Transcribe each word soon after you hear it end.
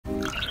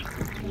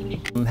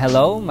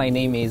Hello, my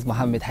name is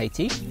Mohamed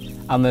Haiti.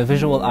 I'm a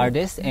visual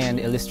artist and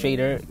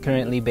illustrator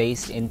currently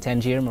based in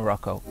Tangier,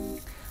 Morocco.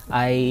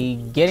 I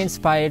get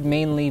inspired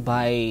mainly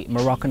by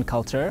Moroccan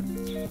culture,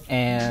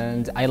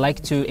 and I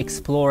like to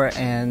explore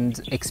and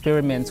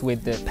experiment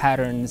with the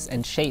patterns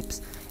and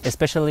shapes,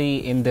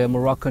 especially in the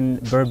Moroccan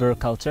Berber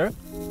culture.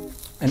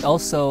 And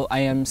also I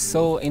am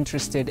so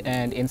interested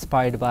and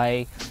inspired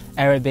by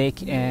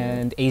Arabic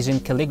and Asian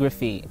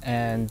calligraphy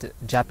and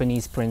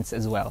Japanese prints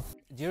as well.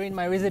 During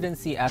my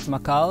residency at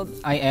MACAAL,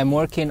 I am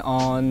working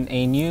on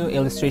a new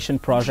illustration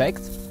project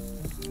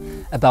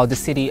about the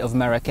city of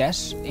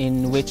Marrakech,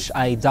 in which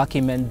I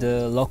document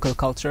the local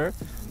culture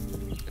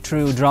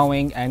through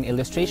drawing and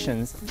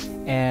illustrations.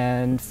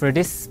 And for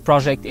this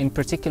project in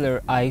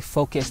particular, I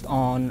focused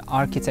on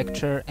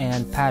architecture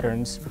and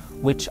patterns,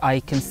 which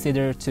I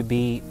consider to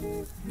be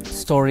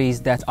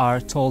stories that are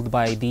told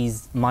by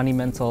these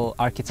monumental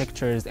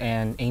architectures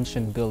and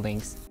ancient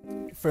buildings.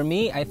 For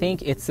me, I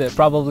think it's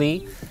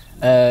probably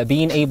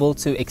being able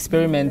to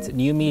experiment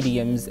new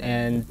mediums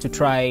and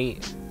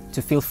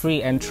to feel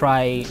free and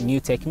try new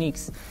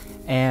techniques.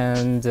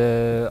 And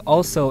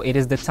also it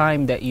is the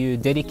time that you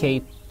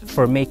dedicate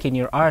for making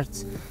your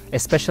art,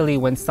 especially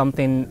when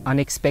something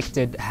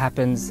unexpected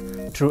happens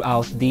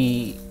throughout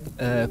the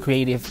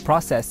creative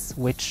process,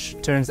 which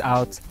turns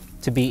out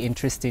to be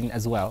interesting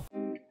as well.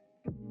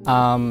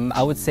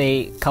 I would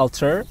say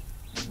culture,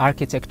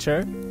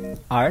 architecture,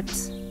 art,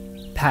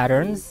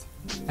 patterns,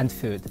 and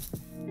food.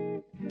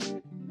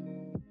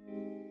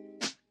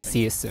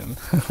 See you soon.